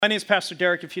My name is Pastor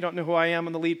Derek. If you don't know who I am,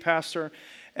 I'm the lead pastor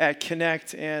at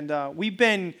Connect, and we've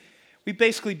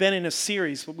basically been in a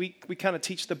series. We kind of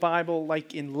teach the Bible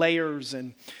like in layers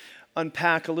and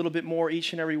unpack a little bit more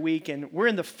each and every week, and we're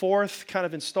in the fourth kind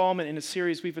of installment in a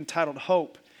series we've entitled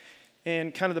Hope.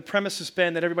 And kind of the premise has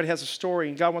been that everybody has a story,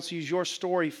 and God wants to use your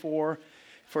story for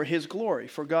His glory,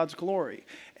 for God's glory.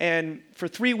 And for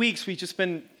 3 weeks, we've just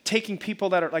been taking people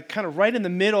that are like kind of right in the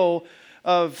middle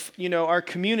of, our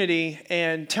community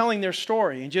and telling their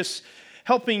story and just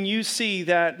helping you see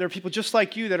that there are people just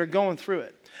like you that are going through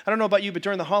it. I don't know about you, but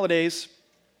during the holidays,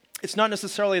 it's not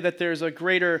necessarily that there's a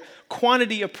greater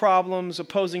quantity of problems,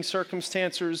 opposing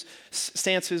circumstances,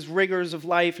 rigors of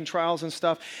life and trials and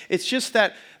stuff. It's just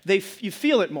that you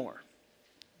feel it more.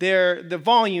 The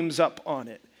volume's up on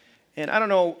it. And I don't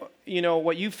know,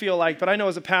 what you feel like, but I know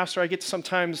as a pastor, I get to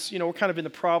sometimes, we're kind of in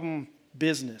the problem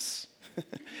business.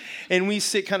 And we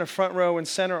sit kind of front row and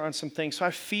center on some things. So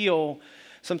I feel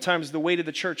sometimes the weight of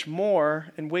the church more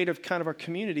and weight of kind of our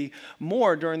community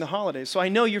more during the holidays. So I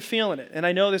know you're feeling it. And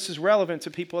I know this is relevant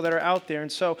to people that are out there.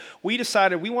 And so we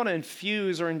decided we want to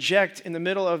infuse or inject in the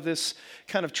middle of this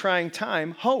kind of trying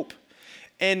time, hope.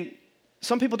 And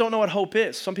some people don't know what hope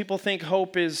is. Some people think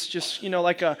hope is just,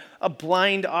 like a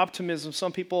blind optimism.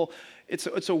 Some people,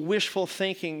 it's a wishful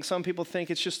thinking. Some people think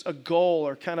it's just a goal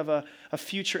or kind of a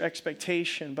future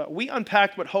expectation. But we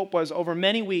unpacked what hope was over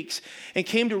many weeks and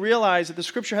came to realize that the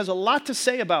Scripture has a lot to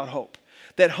say about hope.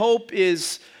 That hope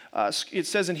is, it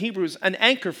says in Hebrews, an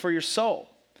anchor for your soul.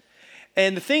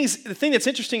 And the thing that's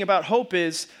interesting about hope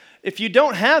is if you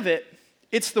don't have it,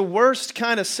 it's the worst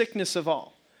kind of sickness of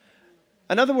all.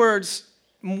 In other words,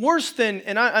 worse than,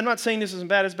 and I'm not saying this is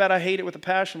bad, it's bad, I hate it with a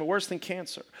passion, but worse than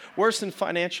cancer, worse than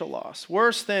financial loss,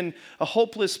 worse than a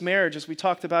hopeless marriage, as we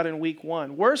talked about in week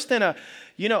 1, worse than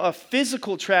a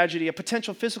physical tragedy, a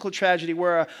potential physical tragedy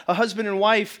where a husband and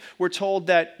wife were told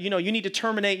that, you need to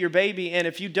terminate your baby, and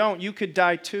if you don't, you could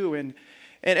die too. And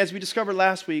as we discovered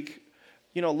last week,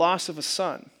 loss of a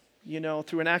son,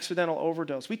 through an accidental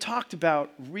overdose. We talked about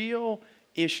real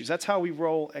issues. That's how we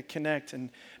roll at Connect, and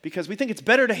because we think it's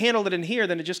better to handle it in here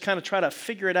than to just kind of try to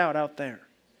figure it out there.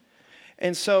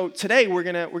 And so today we're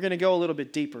gonna go a little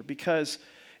bit deeper, because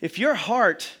if your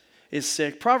heart is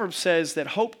sick, Proverbs says that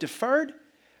hope deferred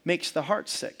makes the heart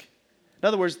sick. In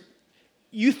other words,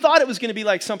 you thought it was going to be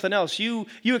like something else. You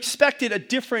expected a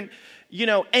different,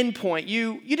 endpoint.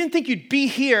 You didn't think you'd be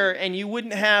here and you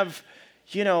wouldn't have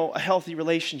a healthy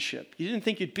relationship. You didn't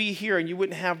think you'd be here and you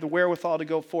wouldn't have the wherewithal to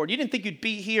go forward. You didn't think you'd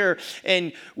be here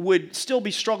and would still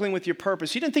be struggling with your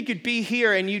purpose. You didn't think you'd be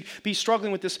here and you'd be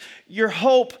struggling with this. Your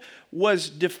hope was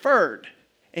deferred.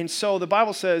 And so the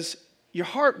Bible says your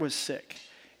heart was sick.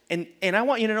 And I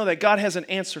want you to know that God has an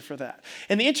answer for that.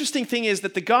 And the interesting thing is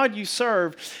that the God you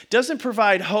serve doesn't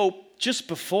provide hope just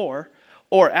before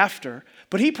or after,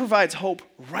 but He provides hope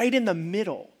right in the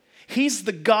middle. He's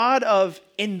the God of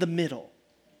in the middle.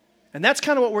 And that's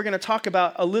kind of what we're going to talk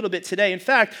about a little bit today. In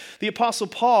fact, the Apostle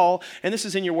Paul, and this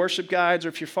is in your worship guides or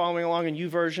if you're following along in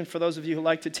YouVersion, for those of you who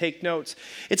like to take notes,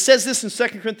 it says this in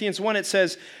 2 Corinthians 1, it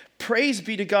says, "Praise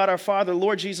be to God our Father,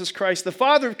 Lord Jesus Christ, the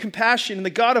Father of compassion and the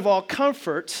God of all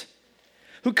comfort,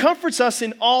 who comforts us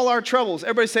in all our troubles."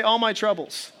 Everybody say, all my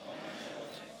troubles.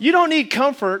 You don't need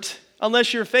comfort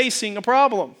unless you're facing a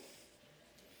problem.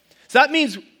 So that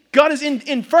means God is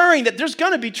inferring that there's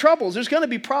going to be troubles. There's going to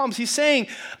be problems. He's saying,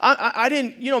 I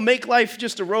didn't, make life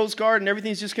just a rose garden.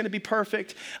 Everything's just going to be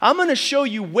perfect. I'm going to show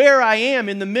you where I am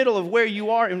in the middle of where you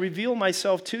are and reveal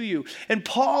myself to you. And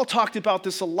Paul talked about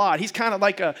this a lot. He's kind of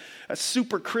like a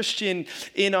super Christian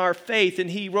in our faith. And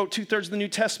he wrote 2/3 of the New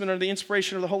Testament under the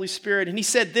inspiration of the Holy Spirit. And he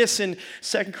said this in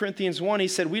 2 Corinthians 1. He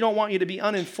said, we don't want you to be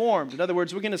uninformed. In other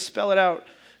words, we're going to spell it out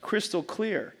crystal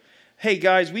clear. Hey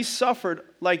guys, we suffered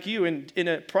like you in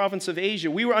a province of Asia.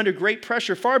 We were under great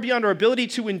pressure, far beyond our ability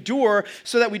to endure,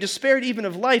 so that we despaired even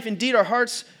of life. Indeed,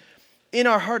 in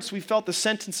our hearts, we felt the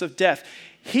sentence of death.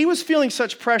 He was feeling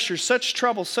such pressure, such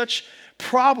trouble, such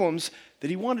problems that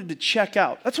he wanted to check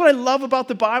out. That's what I love about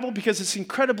the Bible, because it's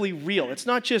incredibly real. It's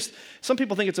not just, some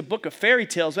people think it's a book of fairy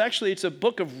tales. Actually, it's a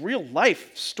book of real life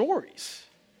stories.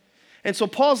 And so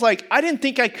Paul's like, I didn't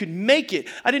think I could make it.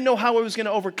 I didn't know how I was going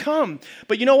to overcome.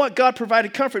 But you know what? God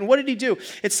provided comfort. And what did He do?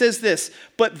 It says this,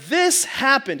 but this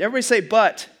happened. Everybody say,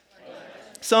 but.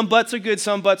 Some buts are good,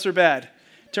 some buts are bad.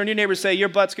 Turn to your neighbor and say, your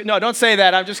butt's good. No, don't say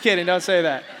that. I'm just kidding. Don't say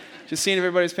that. Just seeing if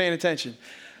everybody's paying attention.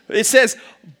 It says,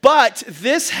 but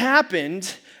this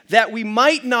happened that we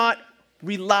might not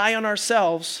rely on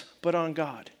ourselves, but on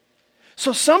God.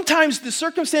 So sometimes the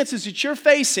circumstances that you're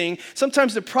facing,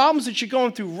 sometimes the problems that you're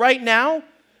going through right now,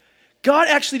 God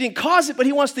actually didn't cause it, but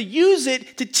He wants to use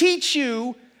it to teach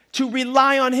you to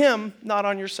rely on him, not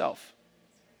on yourself.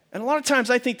 And a lot of times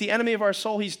I think the enemy of our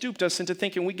soul, he's duped us into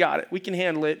thinking we got it, we can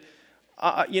handle it.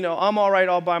 I'm all right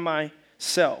all by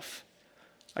myself.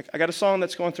 I got a song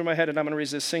that's going through my head and I'm going to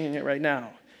resist singing it right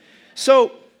now.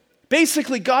 So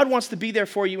basically, God wants to be there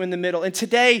for you in the middle. And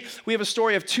today we have a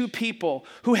story of two people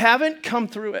who haven't come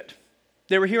through it.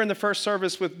 They were here in the first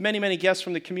service with many, many guests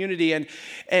from the community, and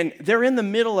they're in the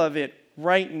middle of it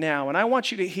right now. And I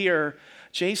want you to hear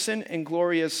Jason and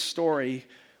Gloria's story.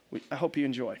 I hope you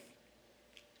enjoy.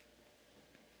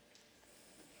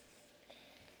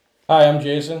 Hi, I'm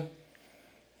Jason.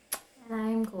 And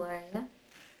I'm Gloria.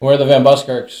 We're the Van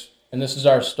Buskirks, and this is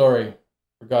our story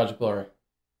for God's glory.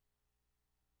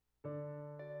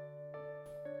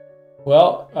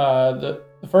 Well,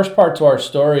 the first part to our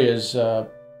story is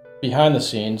behind the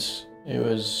scenes. It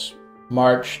was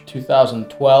March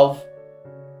 2012.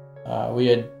 We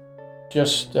had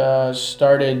just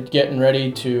started getting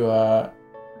ready to,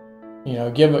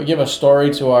 give a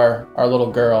story to our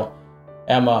little girl,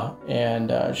 Emma,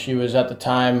 and she was at the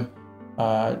time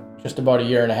just about a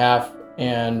year and a half,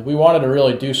 and we wanted to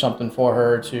really do something for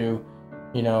her to,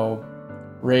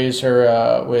 raise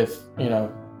her with,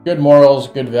 good morals,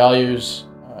 good values.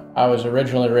 I was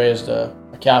originally raised a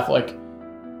Catholic,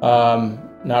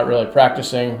 not really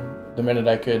practicing. The minute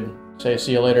I could say,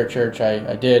 see you later, church,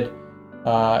 I did.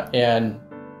 And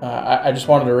I just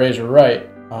wanted to raise her right.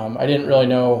 I didn't really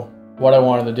know what I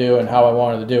wanted to do and how I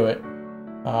wanted to do it.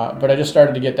 But I just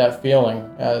started to get that feeling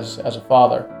as a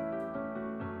father.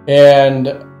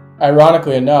 And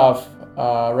ironically enough,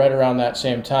 right around that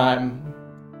same time,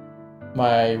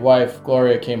 my wife,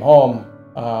 Gloria, came home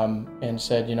and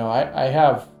said, I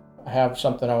have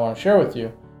something I want to share with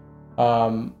you.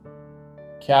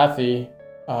 Kathy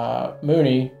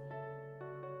Mooney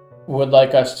would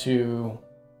like us to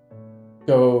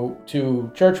go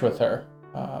to church with her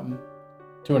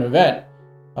to an event.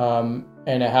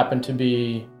 And it happened to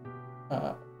be,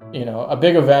 a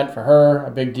big event for her,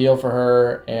 a big deal for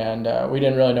her, and we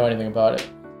didn't really know anything about it.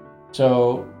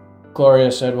 So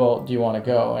Gloria said, well, do you want to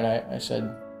go? And I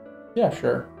said, yeah,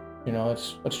 sure.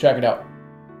 Let's check it out.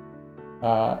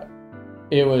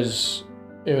 It was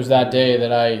that day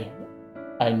that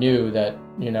I knew that,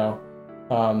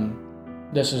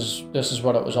 this is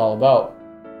what it was all about.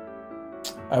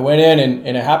 I went in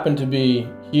and it happened to be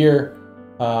here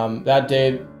that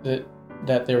day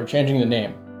that they were changing the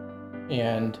name,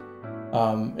 and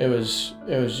it was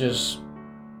just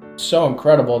so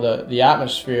incredible, the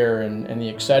atmosphere and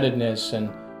the excitedness and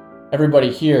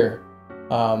everybody here.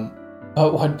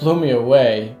 But what blew me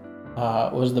away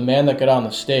was the man that got on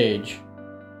the stage,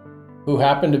 who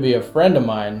happened to be a friend of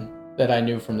mine that I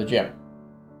knew from the gym.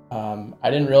 I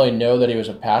didn't really know that he was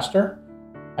a pastor.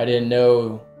 I didn't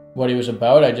know what he was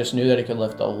about. I just knew that he could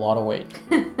lift a lot of weight.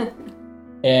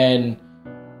 And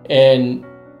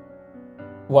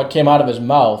what came out of his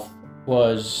mouth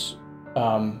was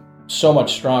so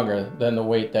much stronger than the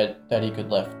weight that he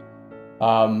could lift.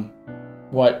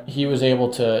 What he was able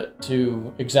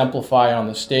to exemplify on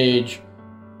the stage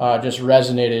just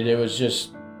resonated. It was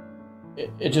just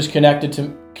it just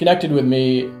connected with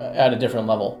me at a different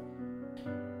level.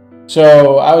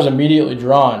 So I was immediately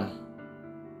drawn,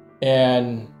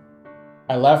 and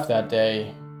I left that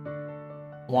day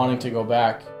wanting to go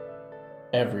back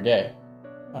every day,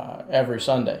 every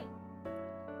Sunday.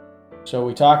 So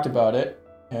we talked about it,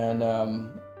 and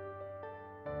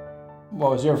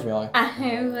what was your feeling?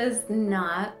 I was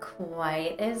not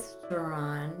quite as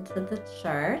drawn to the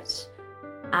church.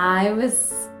 I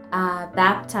was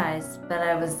baptized, but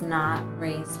I was not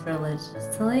raised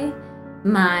religiously.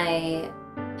 My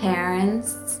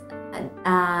parents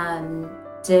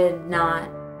did not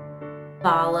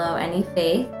follow any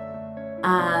faith.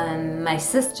 My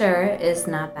sister is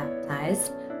not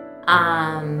baptized,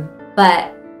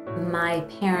 but my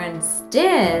parents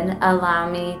did allow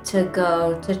me to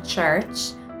go to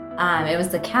church. It was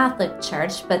the Catholic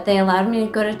church, but they allowed me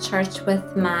to go to church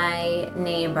with my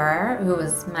neighbor, who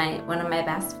was one of my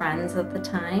best friends at the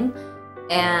time,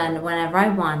 and whenever I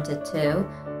wanted to,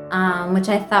 which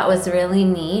I thought was really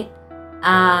neat.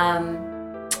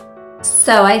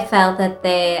 So I felt that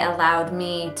they allowed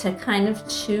me to kind of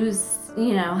choose,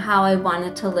 how I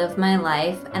wanted to live my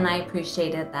life, and I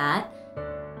appreciated that.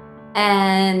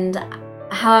 And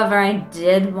however, I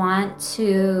did want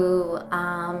to,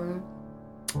 I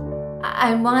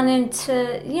wanted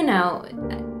to,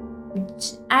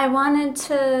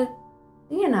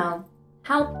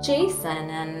 help Jason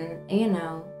and,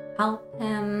 help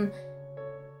him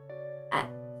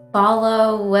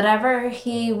follow whatever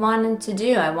he wanted to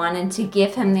do. I wanted to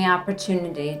give him the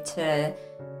opportunity to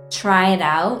try it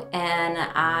out, and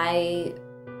I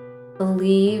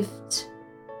believed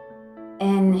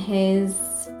in his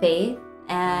faith,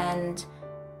 and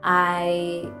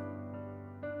I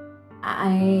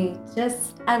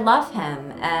love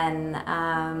him,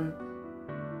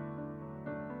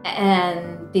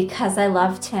 and because I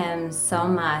loved him so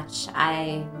much,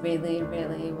 I really,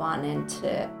 really wanted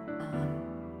to,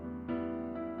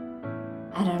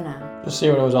 I don't know. Just see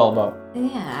what it was all about.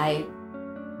 Yeah,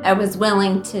 I was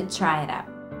willing to try it out.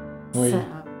 We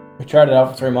tried it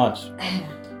out for 3 months.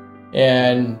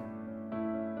 And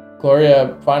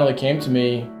Gloria finally came to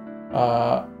me,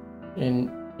 I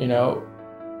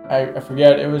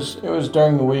forget, it was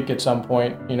during the week at some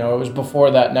point, it was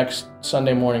before that next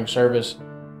Sunday morning service.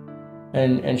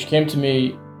 And she came to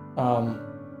me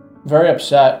very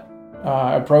upset,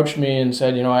 approached me and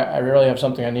said, I really have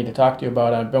something I need to talk to you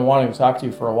about. I've been wanting to talk to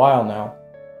you for a while now.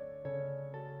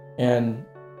 And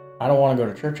I don't want to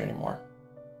go to church anymore.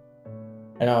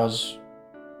 And I was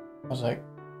like,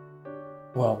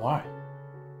 well, why?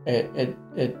 It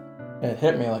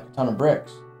hit me like a ton of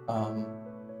bricks.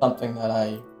 Something that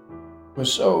I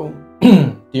was so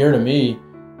dear to me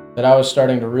that I was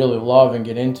starting to really love and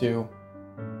get into.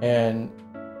 And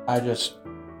I just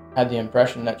had the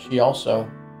impression that she also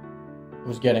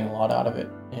was getting a lot out of it.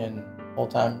 And the whole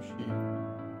time she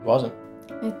wasn't.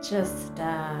 It just,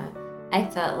 I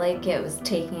felt like it was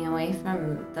taking away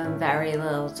from the very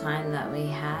little time that we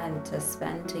had to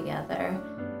spend together.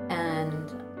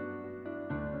 And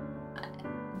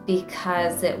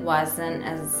because it wasn't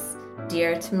as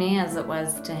dear to me as it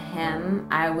was to him,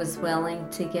 I was willing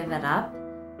to give it up.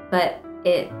 But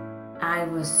I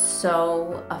was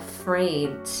so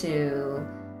afraid to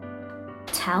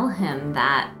tell him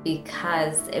that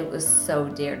because it was so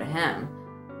dear to him.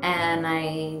 And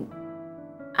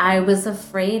I was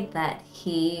afraid that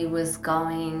he was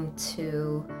going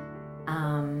to,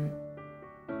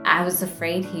 I was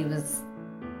afraid he was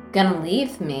going to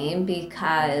leave me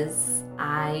because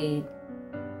I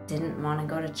didn't want to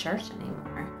go to church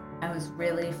anymore. I was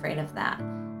really afraid of that.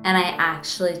 And I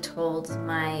actually told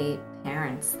my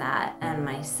parents that and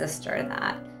my sister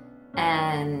that.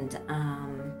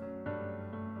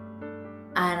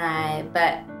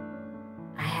 But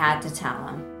I had to tell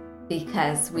them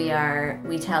because we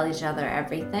tell each other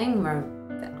everything. We're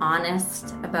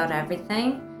honest about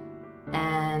everything.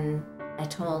 And I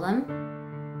told him,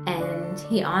 and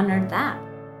he honored that.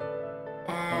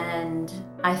 And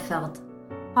I felt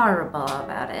horrible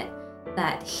about it,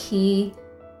 that he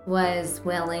was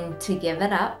willing to give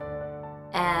it up,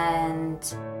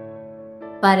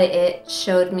 but it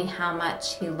showed me how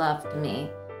much he loved me.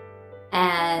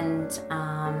 And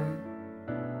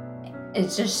it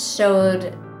just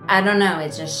showed,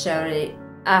 it just showed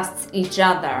us each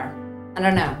other.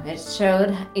 It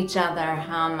showed each other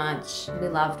how much we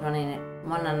loved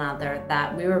one another,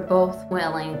 that we were both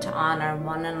willing to honor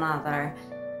one another.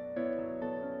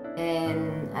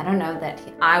 And that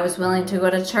I was willing to go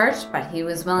to church, but he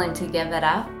was willing to give it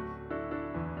up.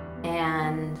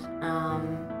 And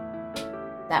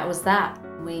that was that.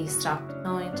 We stopped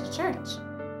going to church.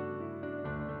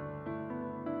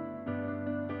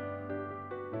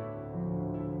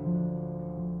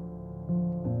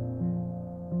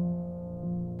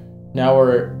 Now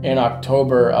we're in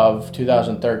October of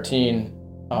 2013.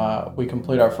 We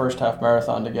complete our first half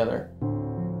marathon together.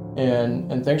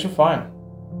 And things are fine.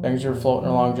 Things are floating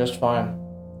along just fine.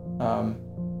 That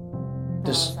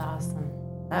was awesome.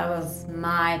 That was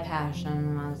my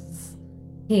passion.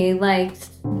 He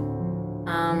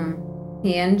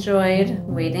enjoyed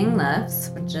waiting lifts,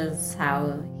 which is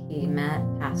how he met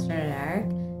Pastor Derek,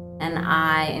 and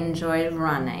I enjoyed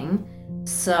running.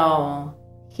 So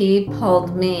he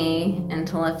pulled me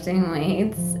into lifting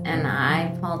weights, and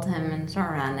I pulled him into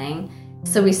running.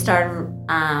 So we started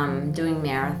doing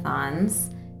marathons.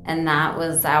 And that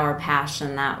was our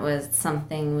passion. That was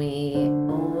something we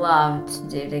loved to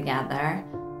do together.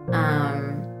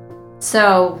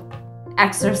 So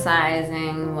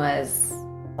exercising was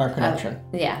our connection.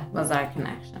 Was our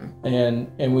connection.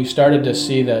 And we started to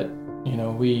see that,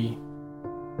 we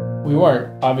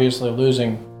weren't obviously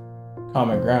losing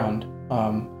common ground,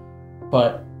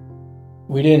 but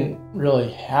we didn't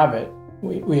really have it.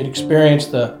 We had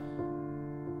experienced the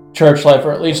church life,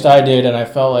 or at least I did, and I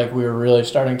felt like we were really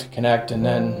starting to connect, and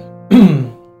then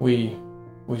we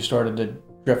started to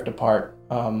drift apart,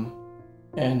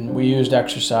 and we used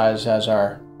exercise as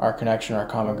our connection, our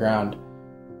common ground.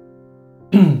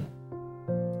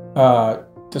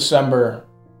 December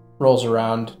rolls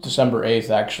around, December 8th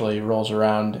actually rolls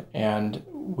around, and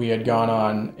we had gone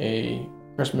on a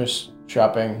Christmas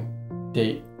shopping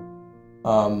date,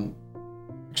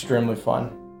 extremely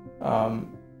fun.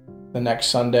 The next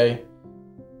Sunday,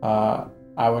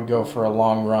 I would go for a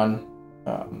long run,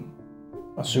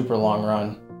 a super long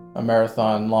run, a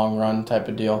marathon long run type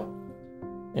of deal.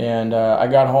 And I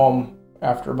got home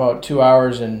after about 2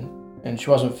 hours, and she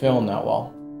wasn't feeling that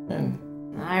well. And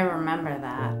I remember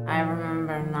that. I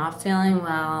remember not feeling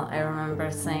well. I remember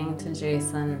saying to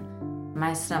Jason,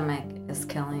 my stomach is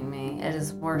killing me. It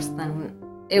was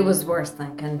worse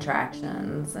than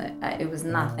contractions. It was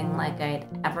nothing like I'd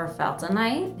ever felt, and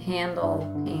I handle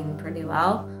pain pretty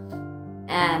well.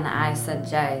 And I said,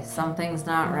 Jay, something's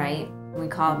not right. We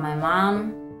called my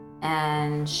mom,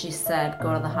 and she said,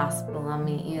 go to the hospital, I'll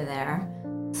meet you there.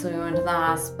 So we went to the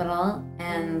hospital,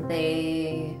 and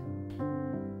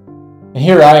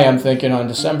here I am thinking on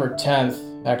December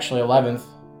 10th, actually 11th,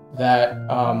 that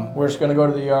we're just going to go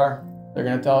to the ER. They're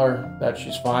going to tell her that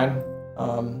she's fine.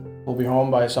 We'll be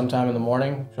home by sometime in the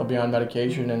morning. She'll be on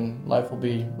medication, and life will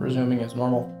be resuming as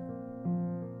normal.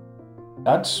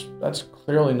 That's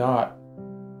clearly not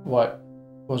what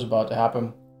was about to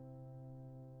happen.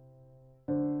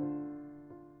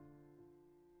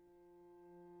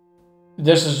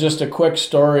 This is just a quick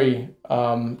story,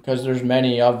 because there's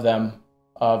many of them,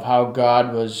 of how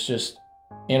God was just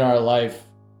in our life.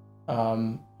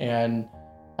 And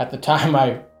at the time,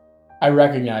 I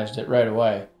recognized it right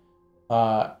away.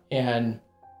 And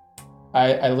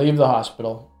I leave the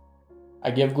hospital.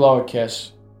 I give Glow a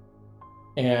kiss.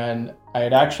 And I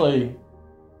had actually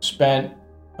spent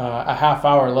a half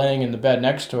hour laying in the bed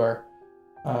next to her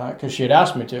because she had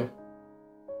asked me to.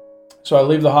 So I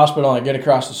leave the hospital and I get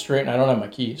across the street and I don't have my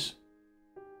keys.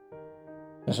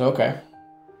 I said, okay.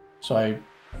 So I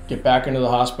get back into the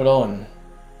hospital and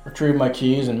retrieve my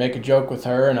keys and make a joke with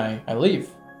her, and I leave.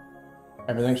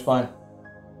 Everything's fine.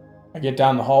 I get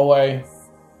down the hallway.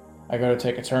 I go to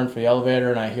take a turn for the elevator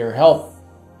and I hear, help,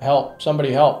 help,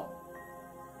 somebody help.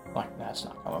 I'm like, that's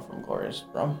not coming from Gloria's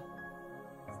room.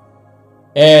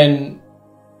 And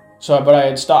so, but I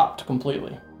had stopped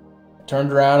completely. I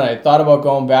turned around, I thought about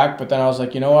going back, but then I was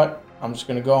like, you know what? I'm just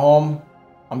going to go home.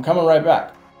 I'm coming right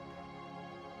back.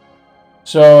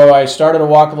 So I started to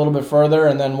walk a little bit further,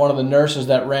 and then one of the nurses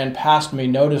that ran past me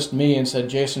noticed me and said,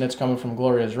 Jason, it's coming from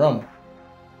Gloria's room.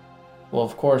 Well,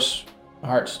 of course, my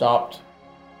heart stopped.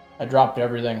 I dropped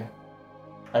everything.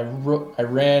 I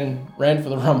ran for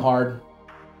the room hard.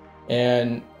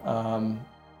 And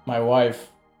my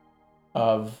wife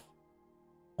of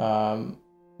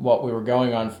what we were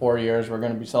going on 4 years, we're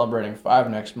going to be celebrating 5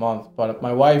 next month. But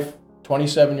my wife,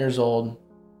 27 years old,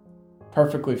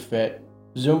 perfectly fit,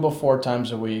 Zumba 4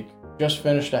 times a week, just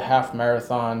finished a half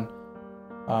marathon,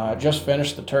 just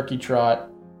finished the turkey trot,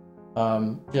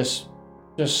 just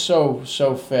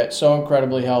so fit, so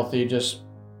incredibly healthy, just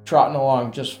trotting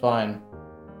along just fine,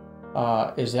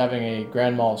 is having a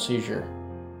grand mal seizure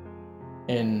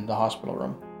in the hospital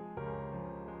room.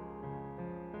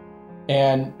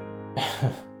 And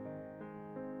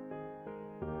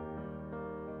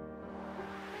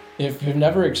if you've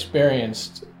never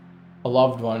experienced a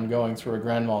loved one going through a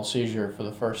grand mal seizure for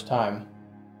the first time,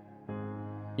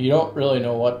 you don't really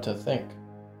know what to think.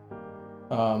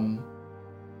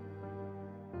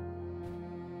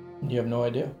 You have no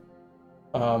idea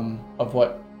of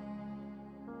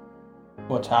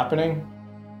what's happening,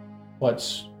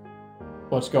 what's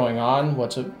going on,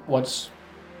 what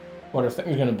are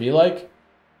things going to be like.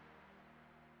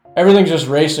 Everything's just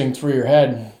racing through your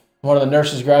head. One of the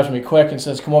nurses grabs me quick and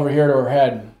says, "Come over here to her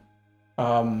head.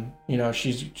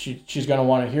 She's going to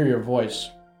want to hear your voice."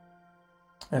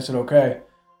 I said, "Okay."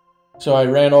 So I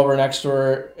ran over next to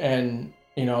her, and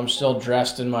I'm still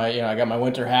dressed in my, I got my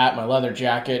winter hat, my leather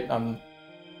jacket.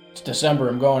 It's December.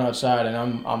 I'm going outside, and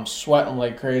I'm sweating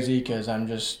like crazy because I'm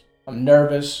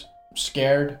nervous, I'm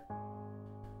scared.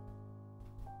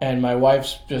 And my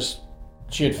wife's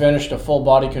she had finished a full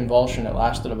body convulsion. It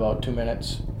lasted about 2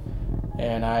 minutes,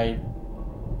 and I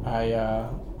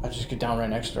just get down right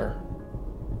next to her,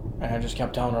 and I just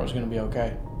kept telling her it was going to be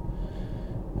okay.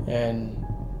 And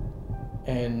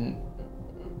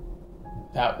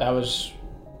that was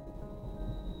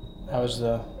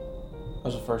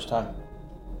the first time.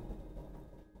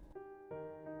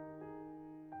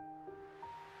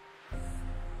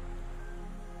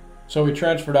 So we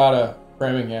transferred out of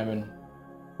Framingham and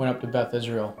went up to Beth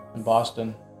Israel in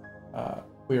Boston.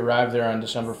 We arrived there on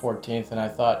December 14th, and I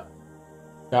thought,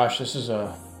 gosh, this is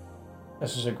a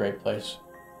great place.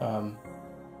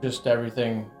 Just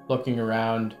everything, looking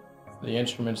around, the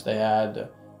instruments they had, the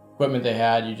equipment they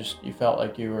had, you felt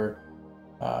like you were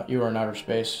in outer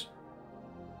space.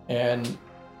 And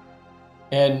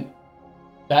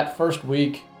that first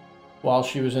week, while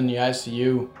she was in the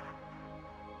ICU,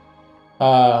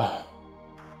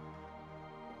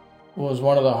 was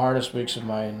one of the hardest weeks of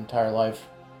my entire life.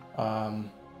 I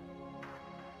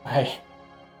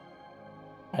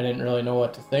didn't really know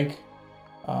what to think.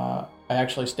 I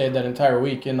actually stayed that entire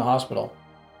week in the hospital.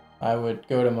 I would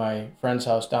go to my friend's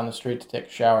house down the street to take a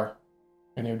shower,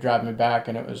 and he would drive me back,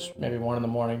 and it was maybe 1 in the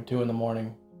morning, 2 in the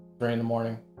morning, 3 in the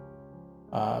morning.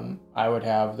 I would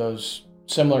have those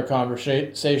similar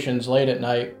conversations late at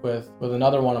night with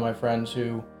another one of my friends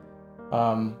who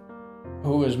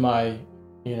was my,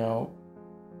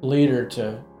 leader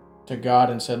to God,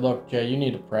 and said, look, Jay, you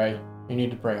need to pray. You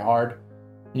need to pray hard.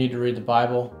 You need to read the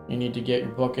Bible. You need to get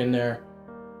your book in there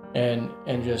and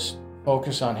just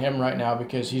focus on him right now,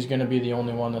 because he's going to be the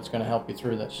only one that's going to help you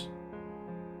through this.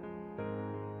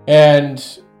 And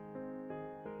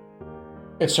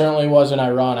it certainly wasn't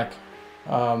ironic.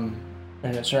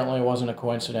 And it certainly wasn't a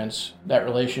coincidence, that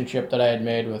relationship that I had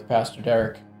made with Pastor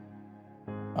Derek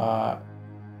a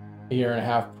year and a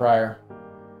half prior.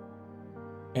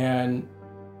 And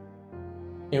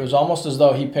it was almost as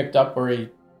though he picked up where we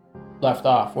left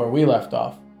off.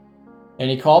 And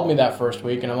he called me that first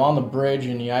week, and I'm on the bridge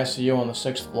in the ICU on the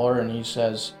 6th floor, and he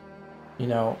says,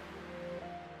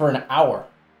 for an hour,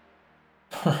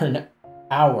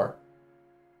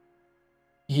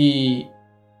 he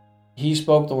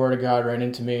spoke the word of God right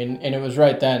into me, and it was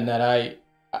right then that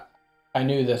I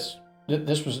knew this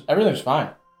was, everything was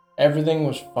fine. Everything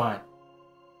was fine.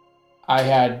 I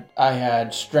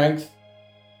had strength,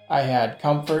 I had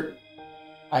comfort,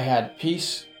 I had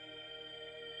peace,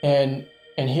 and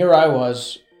here I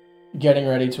was getting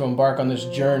ready to embark on this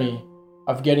journey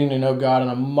of getting to know God on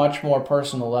a much more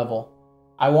personal level.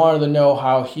 I wanted to know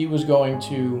how he was going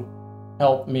to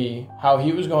help me, how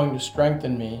he was going to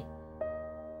strengthen me,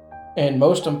 and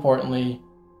most importantly,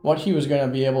 what he was going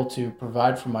to be able to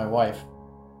provide for my wife.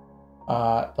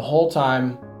 The whole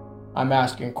time, I'm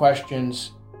asking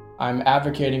questions. I'm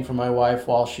advocating for my wife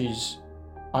while she's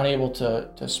unable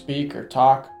to speak or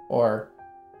talk or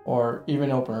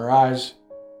even open her eyes.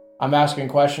 I'm asking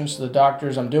questions to the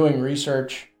doctors. I'm doing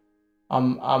research.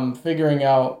 I'm trying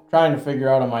to figure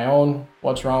out on my own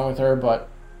what's wrong with her.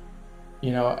 But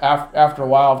after a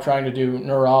while of trying to do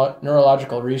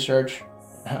neurological research,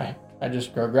 I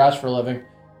just grow grass for a living.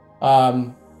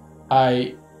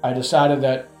 I decided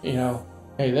that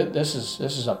hey, this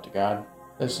is up to God.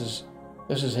 This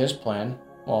is his plan.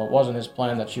 Well, it wasn't his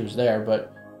plan that she was there,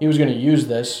 but he was going to use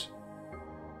this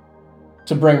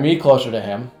to bring me closer to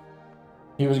him.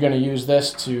 He was going to use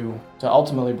this to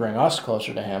ultimately bring us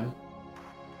closer to him.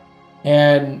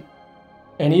 And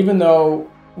even though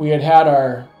we had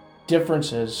our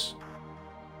differences,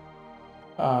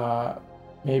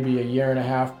 maybe a year and a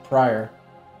half prior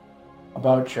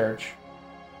about church,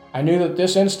 I knew that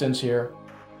this instance here,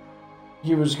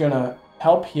 he was going to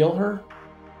help heal her,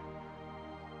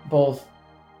 both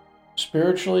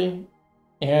spiritually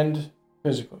and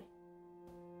physically.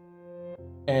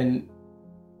 And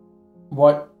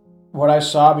what I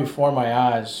saw before my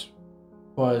eyes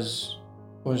was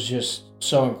just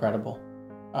so incredible.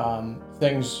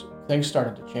 Things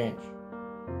started to change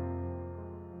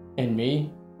in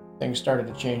me. Things started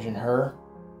to change in her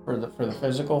for the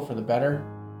physical, for the better.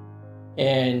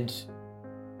 And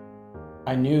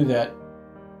I knew that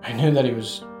he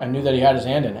had his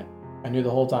hand in it. I knew the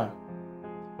whole time.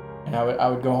 And I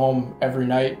would go home every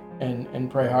night and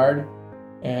pray hard.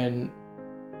 And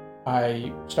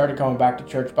I started coming back to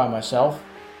church by myself.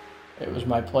 It was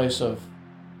my place of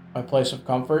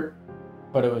comfort,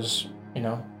 but it was,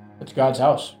 it's God's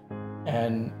house.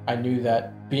 And I knew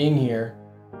that being here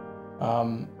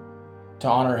to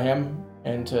honor him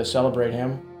and to celebrate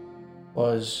him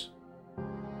was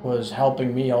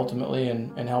helping me ultimately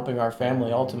and helping our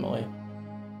family ultimately.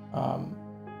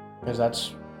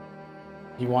 Because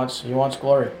he wants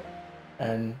glory,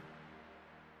 and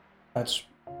that's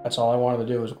all I wanted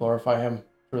to do, was glorify him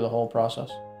through the whole process.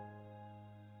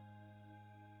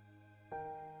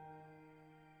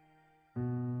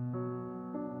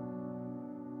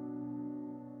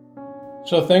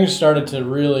 So things started to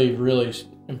really, really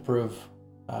improve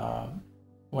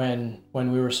when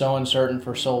we were so uncertain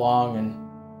for so long, and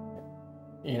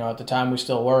at the time we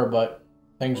still were, but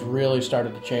things really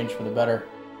started to change for the better.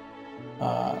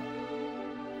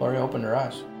 Lori opened her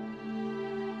eyes.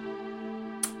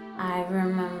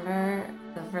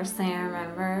 The first thing I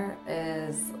remember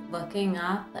is looking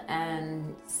up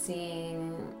and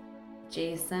seeing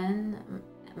Jason,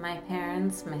 my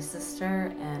parents, my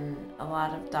sister, and a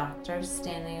lot of doctors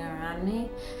standing around me,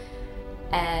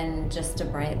 and just a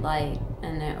bright light.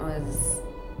 And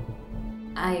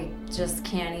I just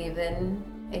can't even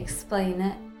explain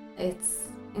it. It's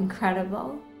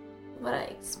incredible what I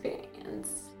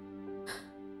experienced.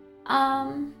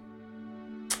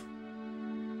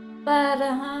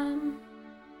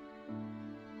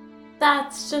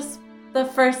 That's just the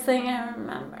first thing I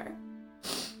remember.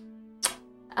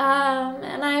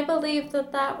 And I believe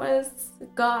that was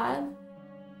God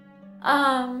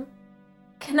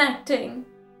connecting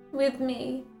with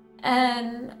me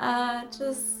and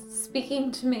just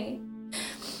speaking to me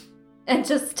and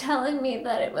just telling me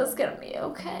that it was going to be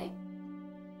okay.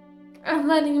 And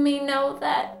letting me know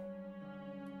that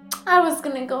I was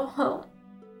going to go home.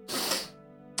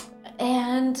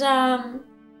 And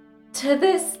to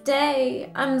this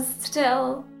day, I'm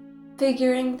still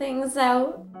figuring things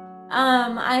out.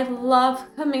 I love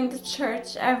coming to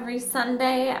church every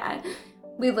Sunday.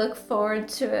 We look forward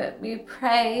to it. We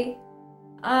pray.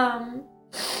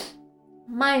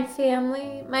 My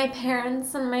family, my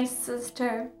parents and my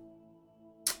sister,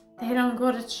 they don't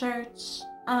go to church.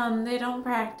 They don't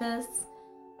practice.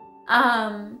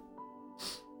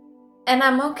 And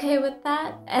I'm okay with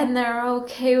that. And they're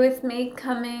okay with me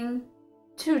coming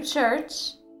to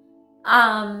church.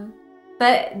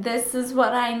 But this is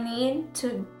what I need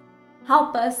to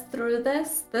help us through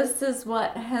this. This is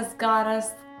what has got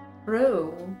us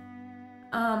through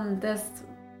this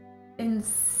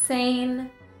insane,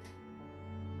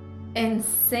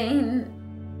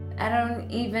 I don't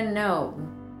even know,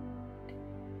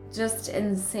 just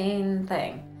insane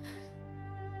thing.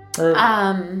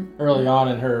 Early on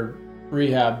in her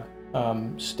rehab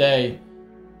stay,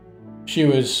 she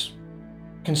was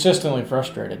consistently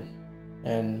frustrated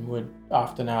and would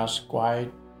often ask, why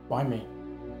me?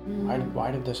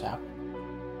 Why did this happen?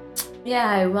 Yeah,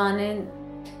 I wanted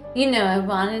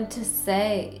to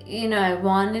say, I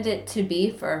wanted it to be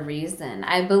for a reason.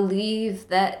 I believe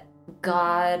that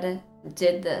God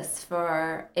did this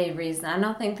for a reason. I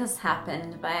don't think this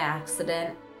happened by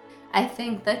accident. I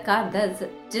think that God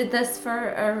did this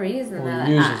for a reason. Well,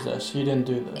 he uses this. He didn't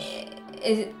do this.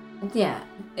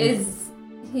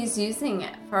 He's using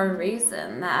it for a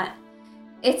reason, that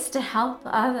it's to help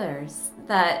others,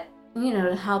 that,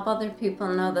 to help other people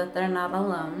know that they're not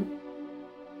alone.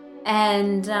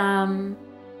 And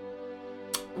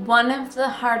one of the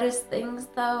hardest things,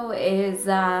 though, is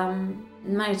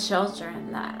my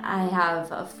children. That I have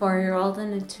a 4-year-old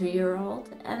and a 2-year-old,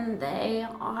 and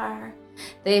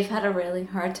they've had a really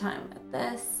hard time with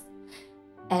this.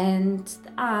 And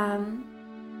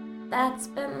that's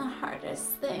been the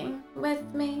hardest thing with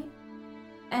me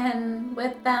and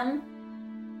with them.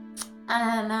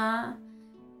 And,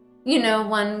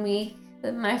 1 week,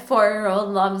 my 4-year-old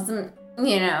loves me,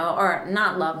 or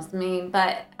not loves me,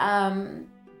 but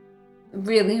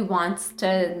really wants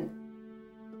to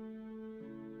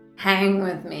hang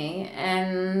with me.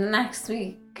 And the next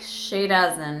week, she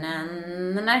doesn't.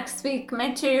 And the next week,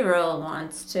 my 2-year-old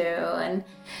wants to. And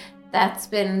that's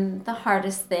been the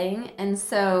hardest thing. And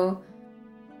so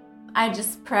I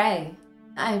just pray.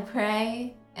 I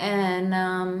pray, and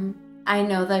I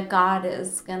know that God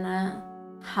is going to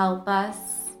help us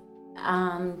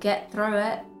get through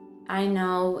it. I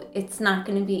know it's not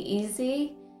going to be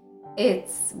easy.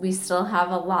 We still have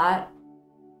a lot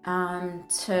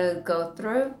to go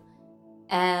through,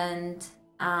 and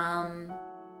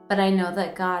but I know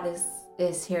that God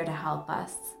is here to help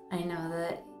us. I know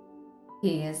that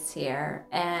He is here,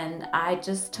 and I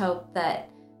just hope that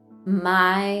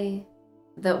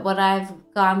what I've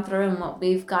gone through and what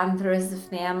we've gone through as a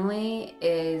family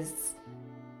is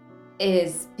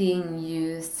being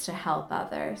used to help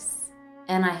others.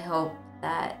 And I hope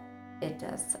that it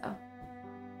does so.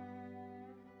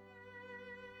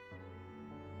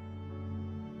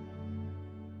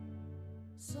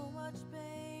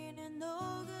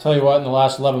 Tell you what, in the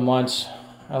last 11 months,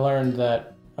 I learned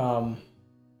that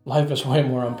life is way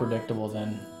more unpredictable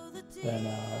than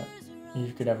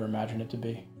you could ever imagine it to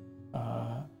be.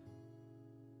 I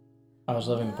was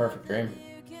living the perfect dream.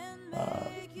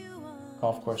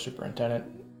 Golf course superintendent,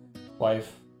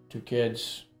 wife, 2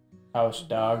 kids, house,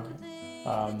 dog.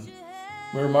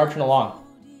 We were marching along.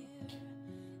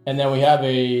 And then we have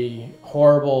a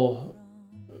horrible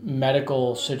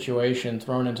medical situation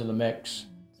thrown into the mix.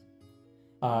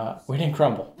 We didn't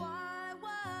crumble.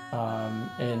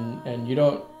 And you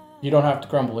don't have to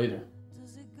crumble either.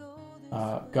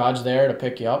 God's there to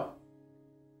pick you up.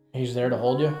 He's there to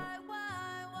hold you.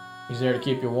 He's there to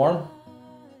keep you warm.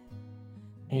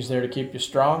 He's there to keep you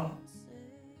strong.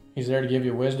 He's there to give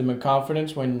you wisdom and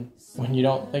confidence when you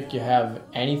don't think you have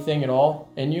anything at all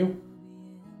in you.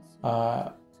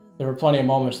 There were plenty of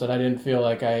moments that I didn't feel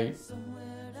like I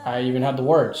even had the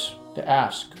words to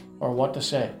ask or what to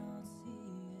say.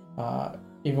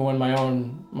 Even when my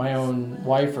own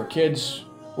wife or kids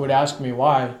would ask me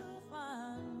why,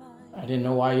 I didn't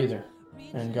know why either.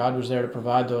 And God was there to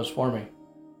provide those for me.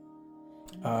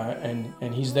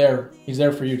 And He's there. He's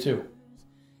there for you too.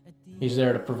 He's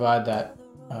there to provide that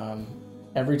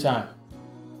every time.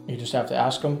 You just have to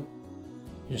ask Him.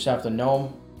 You just have to know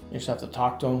Him. You just have to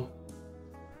talk to Him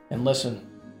and listen.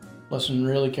 Listen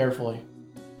really carefully,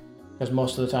 because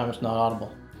most of the time it's not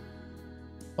audible.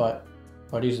 But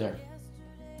He's there.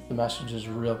 The message is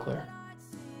real clear.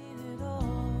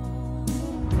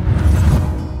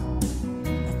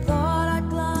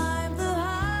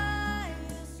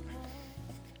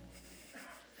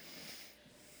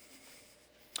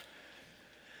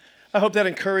 I hope that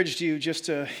encouraged you just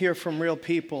to hear from real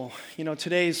people. You know,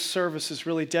 today's service is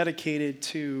really dedicated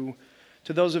to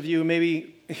those of you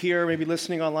maybe here, maybe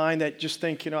listening online that just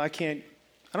think, I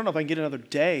don't know if I can get another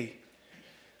day.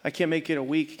 I can't make it a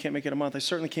week, can't make it a month. I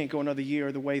certainly can't go another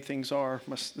year the way things are.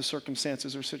 The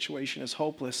circumstances or situation is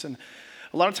hopeless. And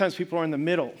a lot of times people are in the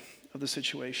middle of the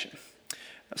situation.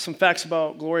 Some facts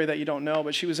about Gloria that you don't know,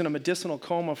 but she was in a medicinal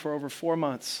coma for over 4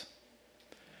 months.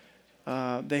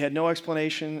 They had no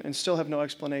explanation and still have no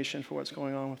explanation for what's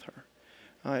going on with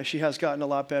her. She has gotten a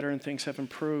lot better and things have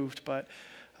improved, but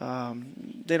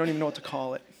they don't even know what to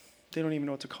call it. They don't even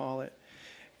know what to call it.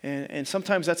 And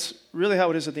sometimes that's really how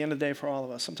it is at the end of the day for all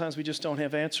of us. Sometimes we just don't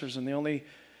have answers, and the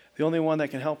only one that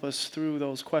can help us through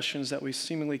those questions that we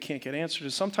seemingly can't get answered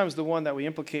is sometimes the one that we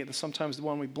implicate and sometimes the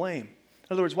one we blame.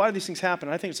 In other words, why do these things happen?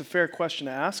 I think it's a fair question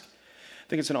to ask. I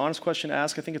think it's an honest question to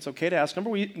ask. I think it's okay to ask.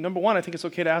 Number one, I think it's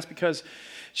okay to ask because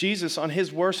Jesus, on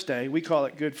His worst day, we call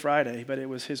it Good Friday, but it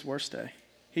was His worst day.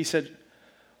 He said,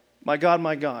 my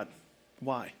God,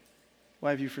 why?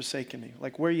 Why have you forsaken me?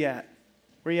 Like, where you at?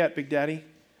 Where you at, Big Daddy?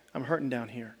 I'm hurting down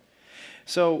here.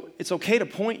 So it's okay to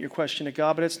point your question to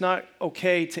God, but it's not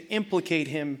okay to implicate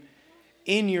Him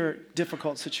in your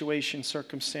difficult situation,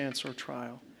 circumstance, or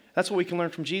trial. That's what we can learn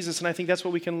from Jesus, and I think that's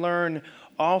what we can learn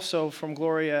also from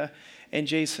Gloria and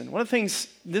Jason. One of the things,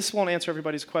 this won't answer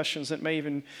everybody's questions, it may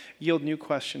even yield new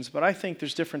questions, but I think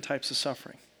there's different types of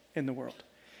suffering in the world.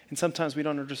 And sometimes we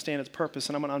don't understand its purpose,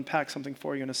 and I'm going to unpack something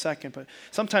for you in a second, but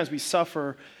sometimes we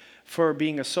suffer for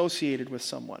being associated with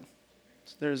someone.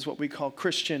 There's what we call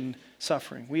Christian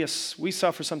suffering. We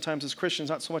suffer sometimes as Christians,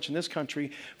 not so much in this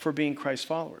country, for being Christ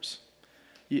followers.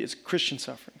 It's Christian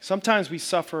suffering. Sometimes we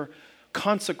suffer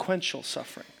consequential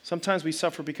suffering. Sometimes we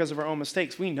suffer because of our own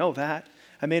mistakes. We know that.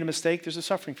 I made a mistake, there's a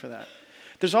suffering for that.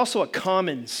 There's also a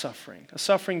common suffering, a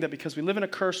suffering that because we live in a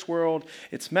cursed world,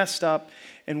 it's messed up,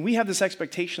 and we have this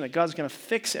expectation that God's going to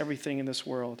fix everything in this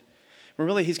world. When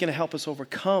really He's going to help us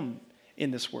overcome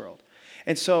in this world.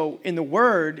 And so in the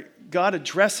Word, God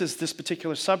addresses this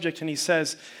particular subject, and He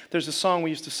says, there's a song we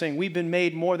used to sing, we've been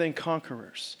made more than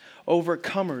conquerors,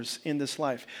 overcomers in this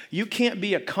life. You can't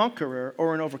be a conqueror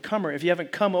or an overcomer if you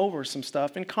haven't come over some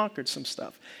stuff and conquered some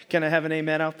stuff. Can I have an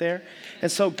amen out there?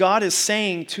 And so God is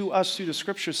saying to us through the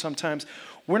Scriptures sometimes,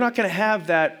 we're not going to have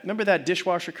that. Remember that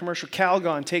dishwasher commercial,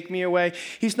 Calgon, take me away?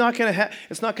 He's not going to have,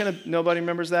 it's not going to, nobody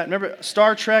remembers that. Remember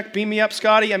Star Trek, beam me up,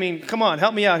 Scotty? I mean, come on,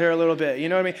 help me out here a little bit. You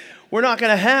know what I mean? We're not going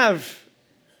to have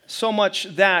so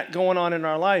much that going on in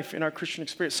our life, in our Christian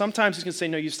experience. Sometimes He's going to say,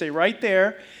 no, you stay right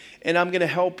there, and I'm going to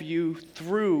help you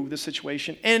through the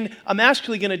situation. And I'm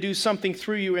actually going to do something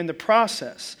through you in the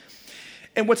process.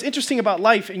 And what's interesting about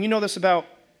life, and you know this about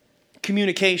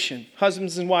communication,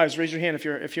 husbands and wives, raise your hand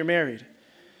if you're married.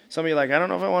 Some of you are like, I don't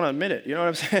know if I want to admit it. You know what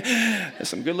I'm saying? There's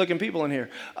some good-looking people in here.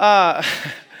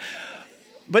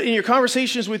 But in your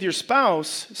conversations with your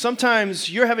spouse, sometimes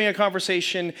you're having a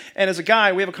conversation, and as a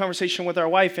guy, we have a conversation with our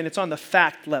wife, and it's on the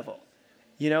fact level.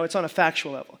 It's on a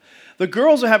factual level. The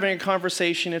girls are having a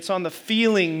conversation, it's on the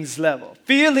feelings level.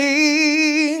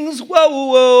 Feelings,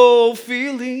 whoa,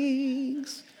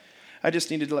 feelings. I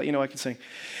just needed to let you know I can sing.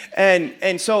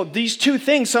 And so these two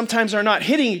things sometimes are not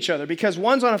hitting each other because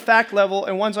one's on a fact level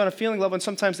and one's on a feeling level, and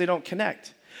sometimes they don't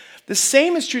connect. The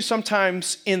same is true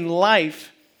sometimes in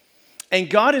life,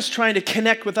 and God is trying to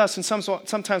connect with us, and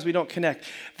sometimes we don't connect.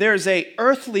 There's an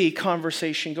earthly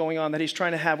conversation going on that He's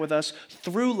trying to have with us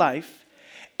through life,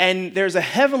 and there's a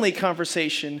heavenly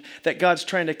conversation that God's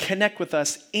trying to connect with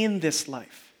us in this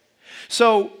life.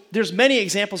 So there's many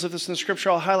examples of this in the Scripture.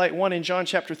 I'll highlight one in John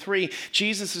chapter 3.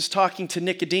 Jesus is talking to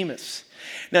Nicodemus.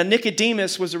 Now,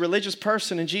 Nicodemus was a religious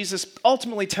person, and Jesus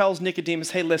ultimately tells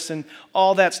Nicodemus, hey, listen,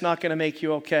 all that's not going to make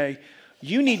you okay.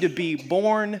 You need to be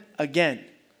born again.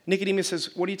 Nicodemus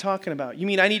says, what are you talking about? You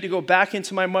mean I need to go back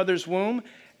into my mother's womb?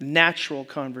 Natural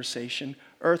conversation,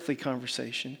 earthly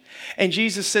conversation. And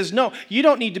Jesus says, no, you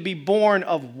don't need to be born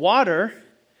of water.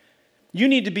 You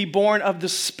need to be born of the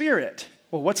Spirit.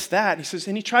 Well, what's that? He says,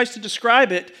 and he tries to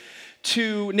describe it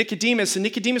to Nicodemus, and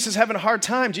Nicodemus is having a hard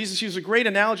time. Jesus used a great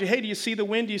analogy. Hey, do you see the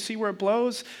wind? Do you see where it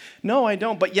blows? No, I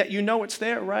don't, but yet you know it's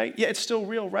there, right? Yeah, it's still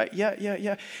real, right? Yeah.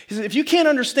 He said, if you can't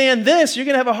understand this, you're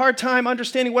going to have a hard time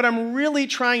understanding what I'm really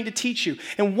trying to teach you.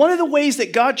 And one of the ways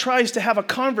that God tries to have a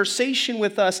conversation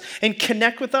with us and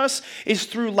connect with us is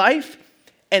through life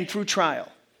and through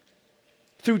trial,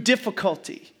 through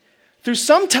difficulty, through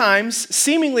sometimes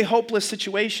seemingly hopeless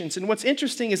situations. And what's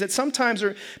interesting is that sometimes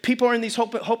people are in these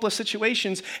hopeless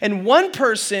situations, and one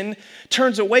person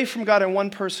turns away from God and one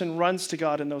person runs to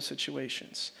God in those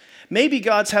situations. Maybe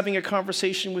God's having a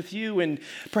conversation with you, and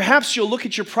perhaps you'll look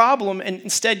at your problem, and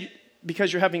instead,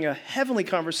 because you're having a heavenly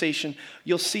conversation,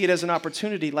 you'll see it as an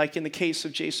opportunity, like in the case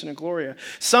of Jason and Gloria.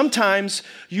 Sometimes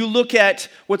you look at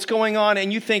what's going on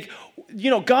and you think,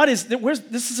 God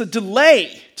this is a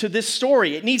delay to this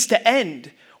story. It needs to end.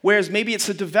 Whereas maybe it's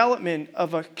a development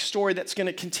of a story that's going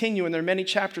to continue, and there are many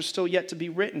chapters still yet to be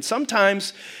written.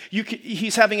 Sometimes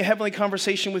he's having a heavenly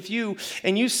conversation with you,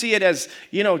 and you see it as,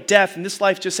 death, and this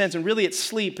life just ends, and really it's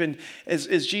sleep, and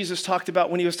as Jesus talked about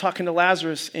when he was talking to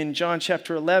Lazarus in John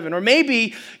chapter 11. Or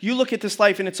maybe you look at this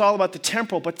life, and it's all about the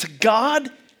temporal, but to God,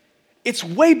 it's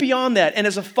way beyond that. And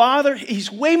as a father,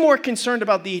 he's way more concerned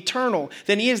about the eternal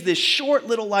than he is this short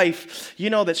little life,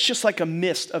 that's just like a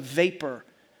mist, a vapor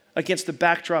against the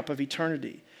backdrop of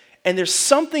eternity. And there's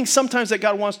something sometimes that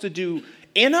God wants to do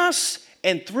in us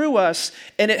and through us,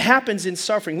 and it happens in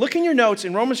suffering. Look in your notes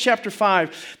in Romans chapter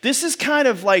 5. This is kind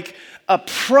of like a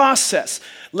process.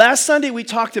 Last Sunday we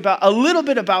talked about a little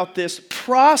bit about this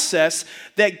process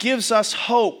that gives us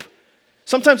hope.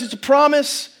 Sometimes it's a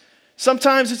promise.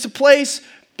 Sometimes it's a place,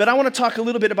 but I want to talk a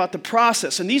little bit about the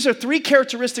process. And these are three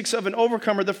characteristics of an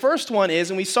overcomer. The first one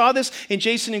is, and we saw this in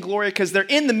Jason and Gloria because they're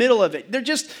in the middle of it. They're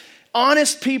just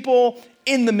honest people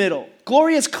in the middle.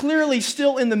 Gloria is clearly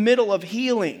still in the middle of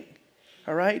healing,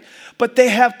 all right? But they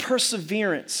have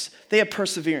perseverance.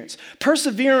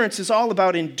 Perseverance is all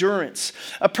about endurance.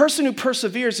 A person who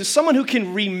perseveres is someone who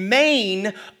can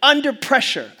remain under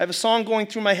pressure. I have a song going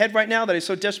through my head right now that I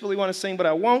so desperately want to sing, but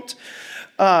I won't.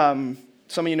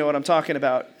 Some of you know what I'm talking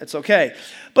about. It's okay.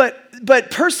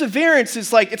 But perseverance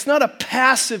is it's not a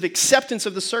passive acceptance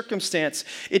of the circumstance.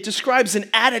 It describes an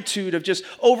attitude of just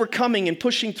overcoming and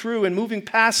pushing through and moving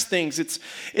past things.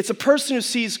 It's a person who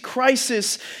sees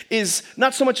crisis is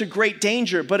not so much a great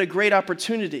danger, but a great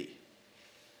opportunity.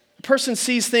 A person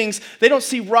sees things, they don't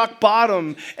see rock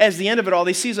bottom as the end of it all.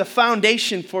 They see as a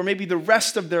foundation for maybe the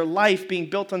rest of their life being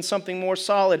built on something more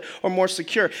solid or more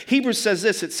secure. Hebrews says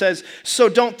this, it says, so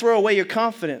don't throw away your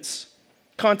confidence.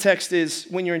 Context is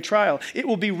when you're in trial. It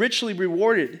will be richly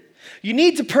rewarded. You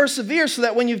need to persevere so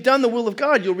that when you've done the will of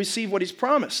God, you'll receive what he's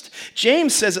promised.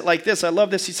 James says it like this. I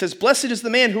love this. He says, blessed is the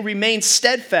man who remains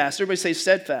steadfast. Everybody say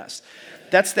steadfast.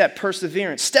 That's that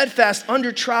perseverance. Steadfast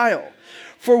under trial.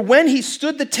 For when he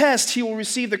stood the test, he will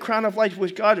receive the crown of life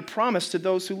which God had promised to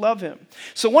those who love him.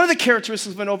 So one of the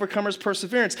characteristics of an overcomer is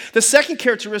perseverance. The second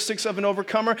characteristic of an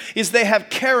overcomer is they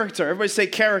have character. Everybody say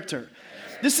character.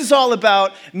 This is all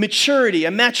about maturity,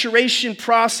 a maturation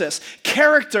process.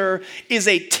 Character is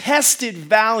a tested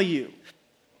value.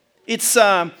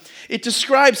 It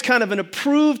describes kind of an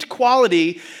approved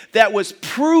quality that was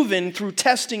proven through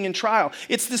testing and trial.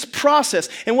 It's this process.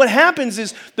 And what happens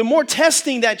is the more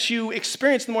testing that you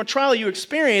experience, the more trial you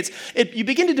experience, you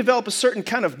begin to develop a certain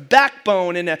kind of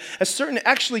backbone and a certain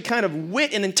actually kind of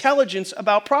wit and intelligence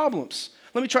about problems.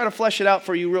 Let me try to flesh it out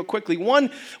for you real quickly. One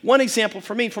example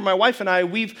for me, for my wife and I,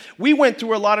 we went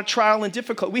through a lot of trial and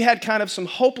difficulty. We had kind of some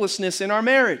hopelessness in our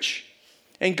marriage.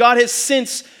 And God has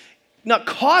since not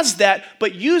caused that,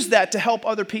 but used that to help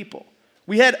other people.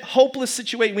 We had hopeless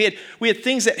situations. We had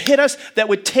things that hit us that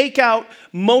would take out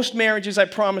most marriages, I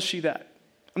promise you that.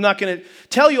 I'm not going to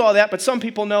tell you all that, but some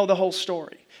people know the whole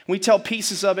story. We tell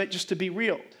pieces of it just to be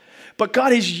real. But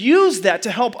God has used that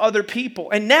to help other people.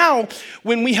 And now,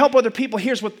 when we help other people,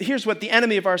 here's what the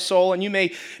enemy of our soul, and you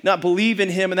may not believe in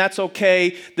him, and that's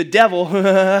okay, the devil,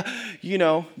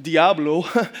 Diablo.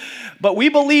 But we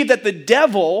believe that the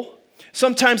devil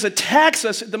sometimes attacks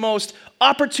us at the most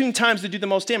opportune times to do the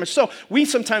most damage. So we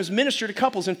sometimes minister to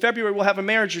couples. In February, we'll have a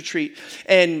marriage retreat.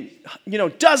 And,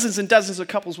 dozens and dozens of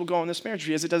couples will go on this marriage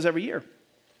retreat, as it does every year.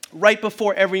 Right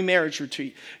before every marriage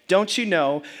retreat. Don't you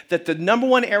know that the number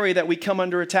one area that we come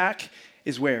under attack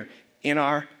is where? In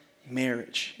our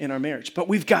in our marriage. But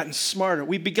we've gotten smarter.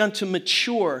 We've begun to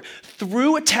mature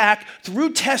through attack,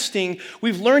 through testing.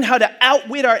 We've learned how to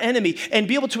outwit our enemy and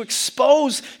be able to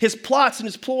expose his plots and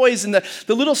his ploys and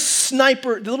the little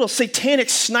satanic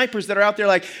snipers that are out there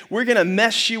like, we're going to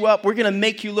mess you up. We're going to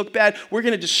make you look bad. We're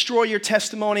going to destroy your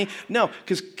testimony. No,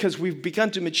 because we've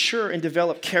begun to mature and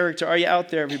develop character. Are you out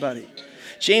there, everybody?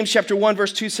 James chapter 1,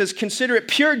 verse 2 says, consider it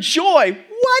pure joy.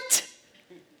 What?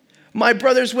 My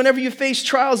brothers, whenever you face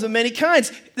trials of many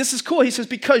kinds. This is cool. He says,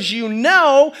 because you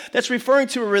know, that's referring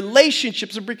to a relationship.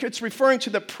 It's referring to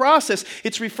the process.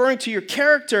 It's referring to your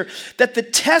character, that the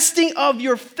testing of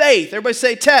your faith, everybody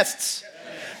say tests.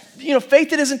 You know, faith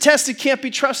that isn't tested can't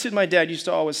be trusted, my dad used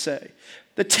to always say.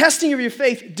 The testing of your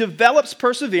faith develops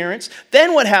perseverance.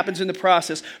 Then what happens in the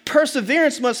process?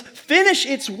 Perseverance must finish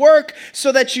its work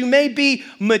so that you may be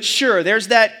mature. There's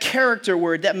that character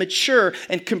word, that mature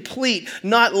and complete,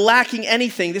 not lacking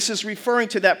anything. This is referring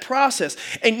to that process.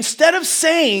 And instead of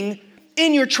saying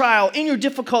in your trial, in your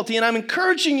difficulty, and I'm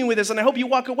encouraging you with this, and I hope you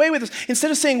walk away with this, instead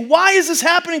of saying, why is this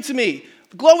happening to me?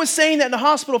 Glo was saying that in the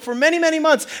hospital for many, many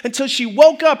months until she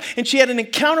woke up and she had an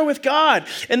encounter with God.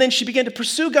 And then she began to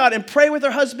pursue God and pray with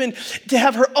her husband to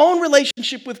have her own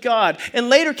relationship with God. And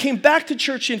later came back to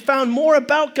church and found more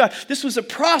about God. This was a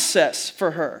process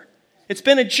for her. It's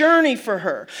been a journey for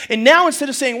her. And now instead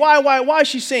of saying, why,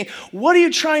 she's saying, what are you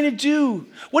trying to do?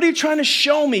 What are you trying to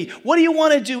show me? What do you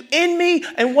want to do in me?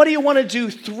 And what do you want to do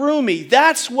through me?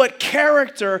 That's what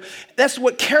character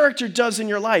does in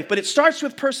your life. But it starts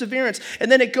with perseverance,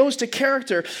 and then it goes to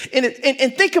character. And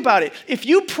think about it. If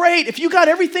you got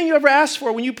everything you ever asked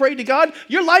for when you prayed to God,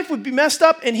 your life would be messed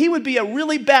up, and he would be a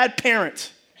really bad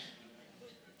parent.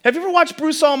 Have you ever watched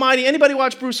Bruce Almighty? Anybody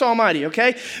watch Bruce Almighty,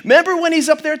 okay? Remember when he's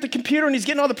up there at the computer and he's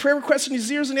getting all the prayer requests in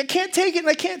his ears and I can't take it and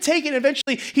I can't take it. And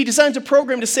eventually he designs a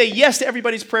program to say yes to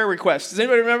everybody's prayer requests. Does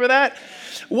anybody remember that?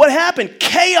 What happened?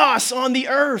 Chaos on the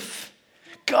earth.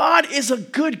 God is a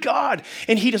good God,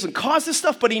 and he doesn't cause this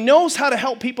stuff, but he knows how to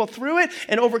help people through it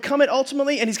and overcome it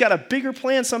ultimately, and he's got a bigger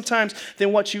plan sometimes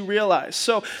than what you realize.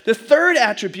 So the third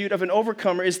attribute of an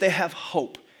overcomer is they have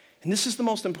hope. And this is the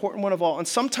most important one of all, and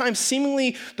sometimes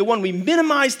seemingly the one we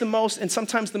minimize the most and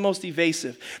sometimes the most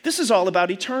evasive. This is all about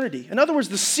eternity. In other words,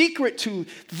 the secret to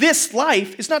this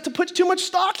life is not to put too much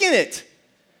stock in it.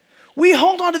 We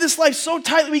hold on to this life so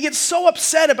tightly, we get so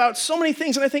upset about so many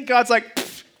things, and I think God's like,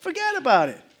 forget about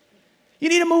it. You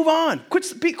need to move on.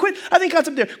 Quit. I think God's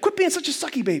up there. Quit being such a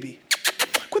sucky baby.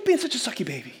 Quit being such a sucky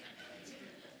baby.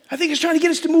 I think he's trying to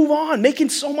get us to move on, making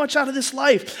so much out of this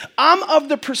life. I'm of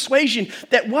the persuasion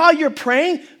that while you're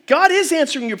praying, God is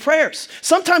answering your prayers.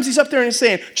 Sometimes he's up there and he's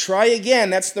saying, try again,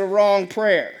 that's the wrong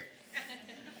prayer.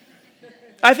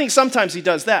 I think sometimes he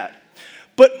does that.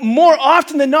 But more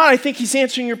often than not, I think he's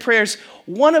answering your prayers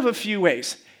one of a few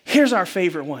ways. Here's our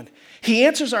favorite one. He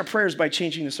answers our prayers by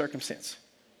changing the circumstance.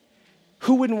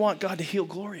 Who wouldn't want God to heal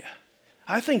Gloria?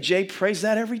 I think Jay prays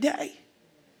that every day.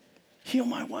 Heal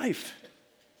my wife.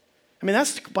 I mean,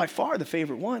 that's by far the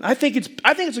favorite one. I think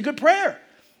it's a good prayer.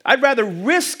 I'd rather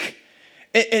risk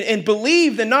and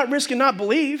believe than not risk and not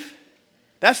believe.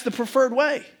 That's the preferred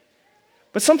way.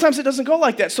 But sometimes it doesn't go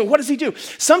like that. So what does he do?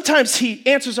 Sometimes he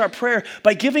answers our prayer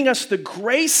by giving us the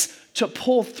grace to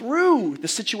pull through the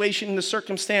situation and the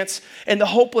circumstance and the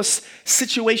hopeless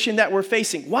situation that we're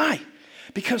facing. Why?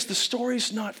 Because the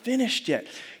story's not finished yet.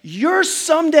 Your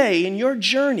someday in your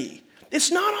journey, it's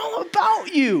not all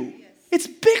about you. It's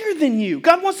bigger than you.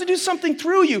 God wants to do something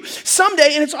through you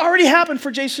someday, and it's already happened for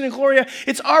Jason and Gloria.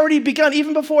 It's already begun,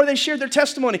 even before they shared their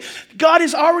testimony. God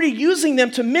is already using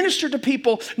them to minister to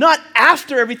people, not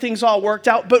after everything's all worked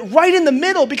out, but right in the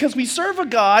middle, because we serve a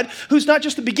God who's not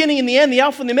just the beginning and the end, the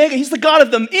Alpha and the Omega. He's the God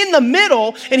of them in the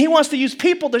middle, and he wants to use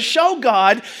people to show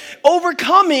God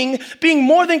overcoming, being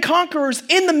more than conquerors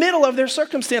in the middle of their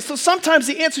circumstance. So sometimes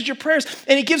he answers your prayers,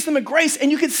 and he gives them a grace,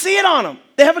 and you can see it on them.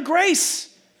 They have a grace.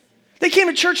 They came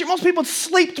to church and most people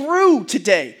sleep through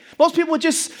today. Most people would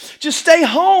just stay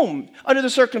home under the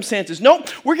circumstances. Nope,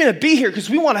 we're going to be here because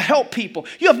we want to help people.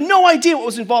 You have no idea what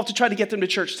was involved to try to get them to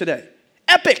church today.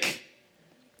 Epic.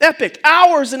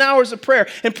 Hours and hours of prayer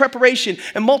and preparation,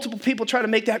 and multiple people try to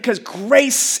make that because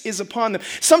grace is upon them.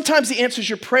 Sometimes he answers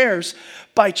your prayers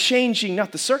by changing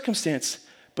not the circumstance,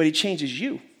 but he changes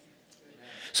you.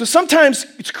 So sometimes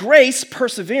it's grace,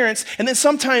 perseverance, and then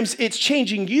sometimes it's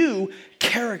changing you,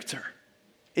 character.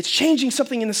 It's changing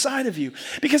something inside of you.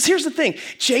 Because here's the thing,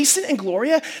 Jason and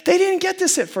Gloria, they didn't get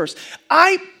this at first.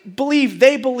 I believe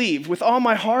they believe with all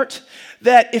my heart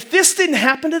that if this didn't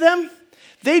happen to them,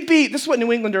 this is what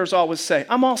New Englanders always say,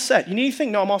 I'm all set. You need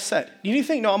anything? No, I'm all set. You need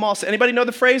anything? No, I'm all set. Anybody know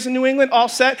the phrase in New England, all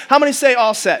set? How many say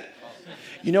all set?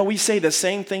 You know, we say the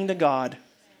same thing to God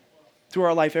through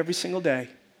our life every single day.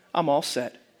 I'm all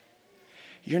set.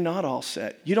 You're not all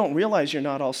set. You don't realize you're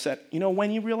not all set. You know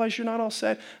when you realize you're not all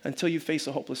set? Until you face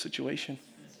a hopeless situation.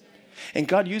 And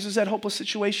God uses that hopeless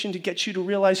situation to get you to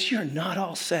realize you're not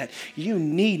all set. You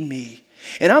need me.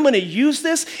 And I'm going to use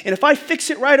this, and if I fix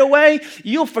it right away,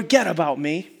 you'll forget about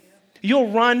me.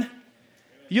 You'll run.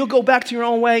 You'll go back to your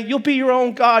own way. You'll be your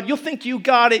own God. You'll think you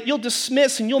got it. You'll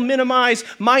dismiss and you'll minimize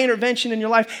my intervention in your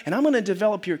life. And I'm going to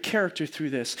develop your character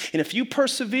through this. And if you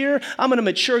persevere, I'm going to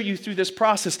mature you through this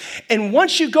process. And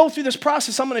once you go through this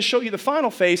process, I'm going to show you the final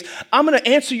phase. I'm going to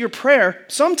answer your prayer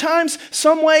sometimes,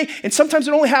 some way, and sometimes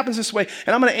it only happens this way.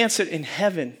 And I'm going to answer it in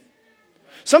heaven.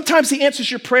 Sometimes he answers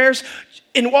your prayers,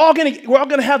 and we're all going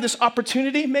to have this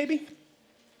opportunity, maybe.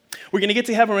 We're going to get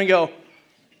to heaven and go,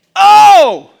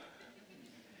 oh!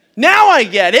 Now I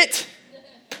get it.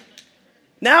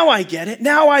 Now I get it.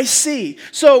 Now I see.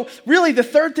 So really the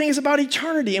third thing is about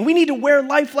eternity. And we need to wear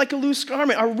life like a loose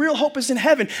garment. Our real hope is in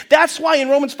heaven. That's why in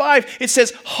Romans 5 it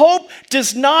says hope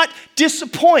does not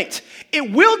disappoint.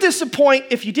 It will disappoint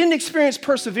if you didn't experience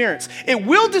perseverance. It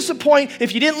will disappoint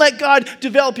if you didn't let God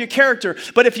develop your character.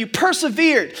 But if you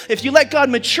persevered, if you let God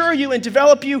mature you and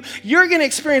develop you, you're going to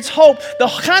experience hope, the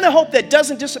kind of hope that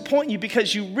doesn't disappoint you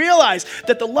because you realize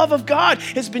that the love of God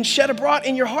has been shed abroad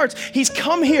in your hearts. He's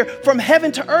come here from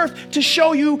heaven to earth to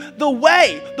show you the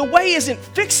way. The way isn't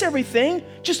fix everything.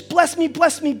 Just bless me,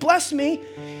 bless me, bless me.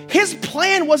 His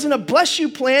plan wasn't a bless you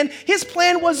plan. His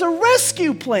plan was a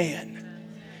rescue plan.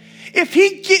 If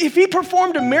he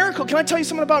performed a miracle, can I tell you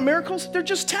something about miracles? They're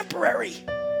just temporary.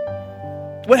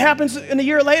 What happens in a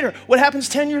year later? What happens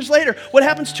 10 years later? What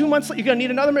happens 2 months later? You're going to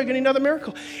need another miracle, you're going to need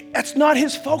another miracle. That's not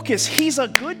his focus. He's a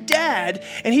good dad,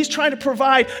 and he's trying to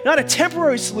provide not a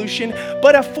temporary solution,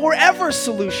 but a forever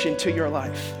solution to your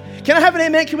life. Can I have an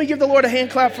amen? Can we give the Lord a hand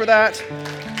clap for that?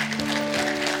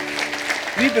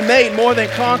 We've been made more than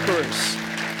conquerors,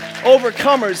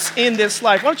 overcomers in this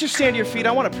life. Why don't you stand to your feet?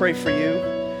 I want to pray for you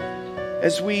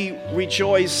as we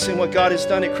rejoice in what God has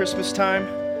done at Christmas time.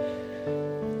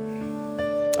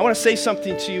 I want to say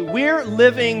something to you. We're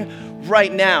living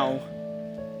right now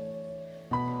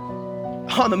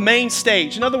on the main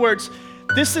stage. In other words,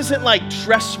 this isn't like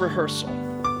dress rehearsal.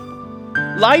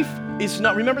 Life is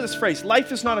not, remember this phrase,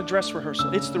 life is not a dress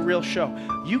rehearsal. It's the real show.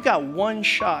 You got one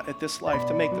shot at this life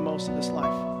to make the most of this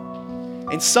life.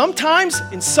 And sometimes,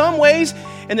 in some ways,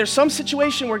 and there's some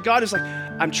situation where God is like,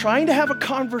 I'm trying to have a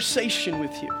conversation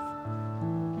with you.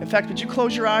 In fact, would you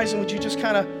close your eyes and would you just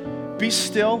kind of be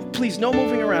still? Please, no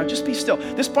moving around. Just be still.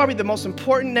 This is probably the most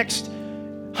important next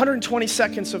 120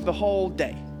 seconds of the whole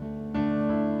day.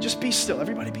 Just be still.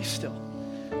 Everybody be still.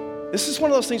 This is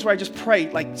one of those things where I just pray,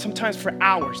 like sometimes for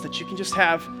hours, that you can just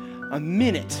have a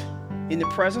minute in the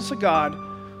presence of God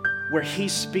where he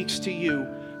speaks to you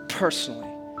personally.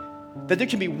 That there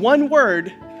can be one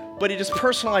word, but it is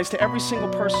personalized to every single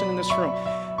person in this room.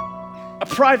 A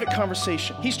private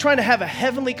conversation. He's trying to have a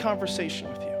heavenly conversation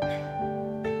with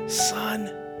you.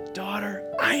 Son, daughter,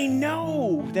 I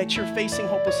know that you're facing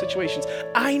hopeless situations.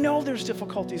 I know there's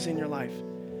difficulties in your life.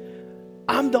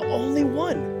 I'm the only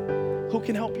one who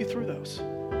can help you through those.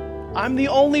 I'm the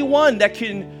only one that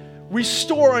can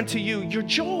restore unto you your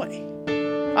joy.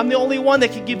 I'm the only one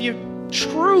that can give you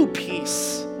true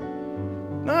peace.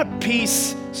 Not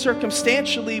peace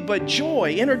circumstantially, but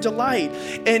joy, inner delight.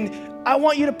 And I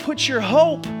want you to put your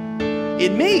hope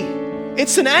in me.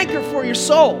 It's an anchor for your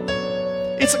soul.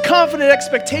 It's a confident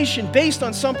expectation based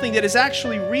on something that is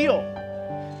actually real.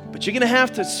 But you're going to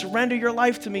have to surrender your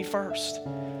life to me first.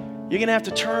 You're going to have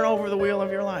to turn over the wheel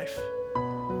of your life.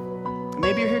 And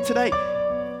maybe you're here today.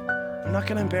 I'm not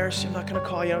going to embarrass you. I'm not going to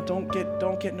call you out. Don't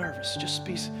get nervous.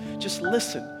 Just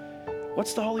listen.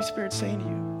 What's the Holy Spirit saying to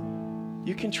you?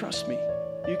 You can trust me.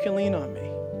 You can lean on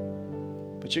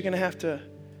me. But you're going to have to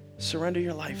surrender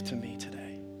your life to me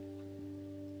today.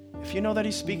 If you know that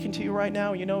he's speaking to you right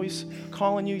now, you know he's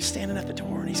calling you, he's standing at the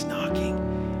door and he's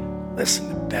knocking. Listen,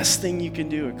 the best thing you can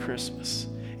do at Christmas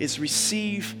is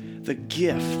receive the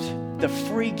gift, the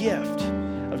free gift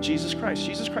of Jesus Christ.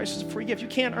 Jesus Christ is a free gift. You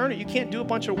can't earn it. You can't do a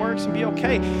bunch of works and be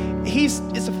okay.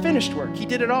 It's a finished work. He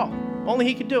did it all. Only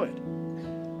he could do it.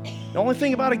 The only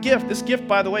thing about a gift, this gift,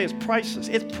 by the way, is priceless.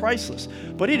 It's priceless,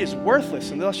 but it is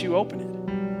worthless unless you open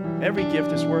it. Every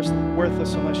gift is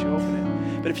worthless unless you open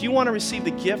it. But if you want to receive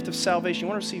the gift of salvation, you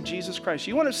want to receive Jesus Christ,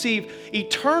 you want to receive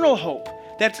eternal hope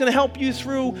that's going to help you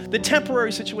through the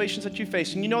temporary situations that you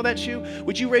face. And you know that's you?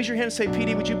 Would you raise your hand and say,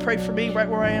 PD, would you pray for me right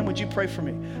where I am? Would you pray for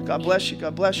me? God bless you.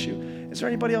 God bless you. Is there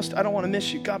anybody else? I don't want to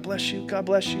miss you. God bless you. God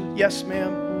bless you. Yes,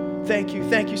 ma'am. Thank you.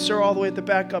 Thank you, sir, all the way at the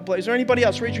back. God bless. Is there anybody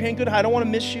else? Raise your hand. Good. I don't want to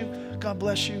miss you. God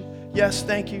bless you. Yes,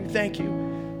 thank you. Thank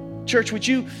you. Church, would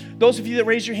you, those of you that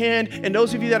raise your hand and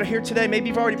those of you that are here today, maybe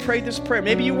you've already prayed this prayer.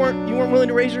 Maybe you weren't willing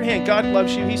to raise your hand. God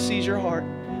loves you. He sees your heart.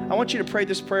 I want you to pray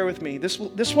this prayer with me. This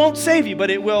won't save you, but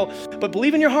it will. But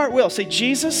believe in your heart will. Say,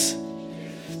 Jesus,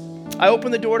 I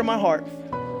open the door to my heart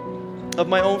of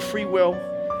my own free will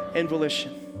and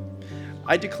volition.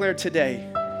 I declare today,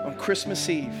 on Christmas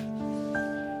Eve,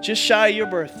 just shy of your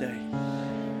birthday,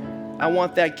 I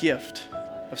want that gift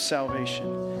of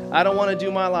salvation. I don't want to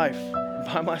do my life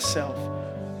by myself,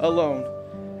 alone.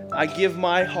 I give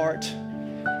my heart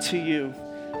to you.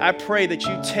 I pray that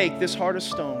you take this heart of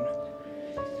stone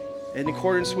in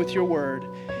accordance with your word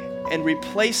and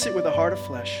replace it with a heart of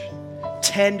flesh,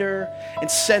 tender and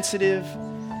sensitive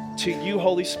to you,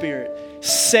 Holy Spirit.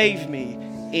 Save me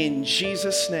in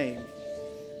Jesus' name.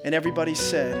 And everybody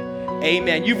said,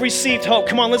 amen. You've received hope.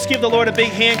 Come on, let's give the Lord a big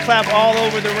hand clap all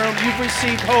over the room. You've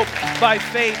received hope by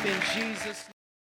faith in Jesus' name.